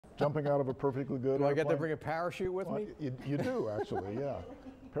jumping out of a perfectly good Do I get to airplane. bring a parachute with me? You do, actually, yeah.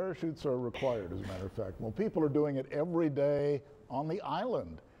 Parachutes are required, as a matter of fact. Well, people are doing it every day on the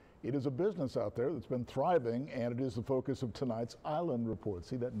island. It is a business out there that's been thriving, and it is the focus of tonight's Island Report.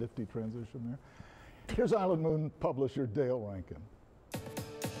 See that nifty transition there? Here's Island Moon publisher Dale Rankin.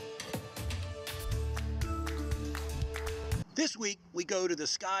 This week, we go to the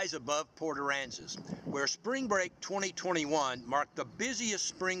skies above Port Aransas, where Spring Break 2021 marked the busiest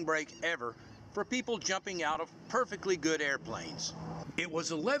spring break ever for people jumping out of perfectly good airplanes. It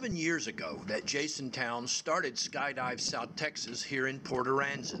was 11 years ago that Jason Towns started Skydive South Texas here in Port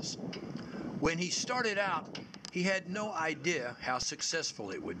Aransas. When he started out, he had no idea how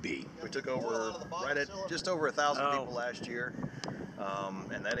successful it would be. We took over right at just over 1,000 people last year,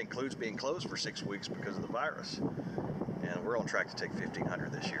 and that includes being closed for 6 weeks because of the virus. And we're on track to take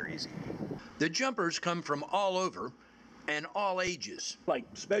 1,500 this year, easy. The jumpers come from all over and all ages. Like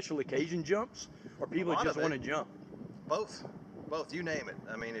special occasion jumps, or people that just want to jump? Both, you name it.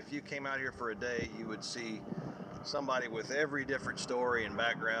 I mean, if you came out here for a day, you would see somebody with every different story and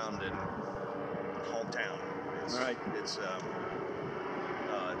background and hometown. It's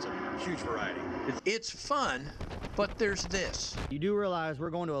a huge variety. It's fun, but there's this. You do realize we're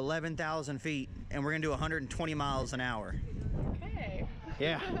going to 11,000 feet and we're going to do 120 miles an hour. Okay.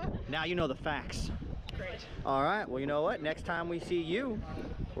 Yeah, now you know the facts. Great. All right, well, you know what? Next time we see you,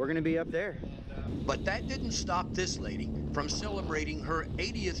 we're going to be up there. But that didn't stop this lady from celebrating her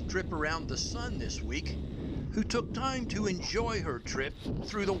 80th trip around the sun this week, who took time to enjoy her trip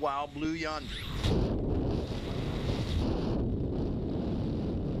through the wild blue yonder.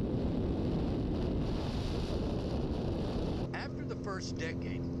 After the first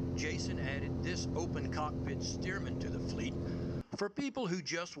decade, Jason added this open cockpit Stearman to the fleet for people who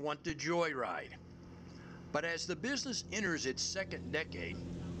just want to joyride. But as the business enters its second decade,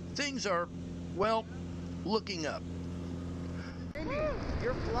 things are, well, looking up.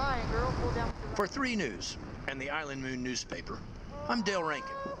 You're flying, girl. Pull down. For 3 News and the Island Moon newspaper, I'm Dale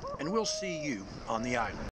Rankin, and we'll see you on the island.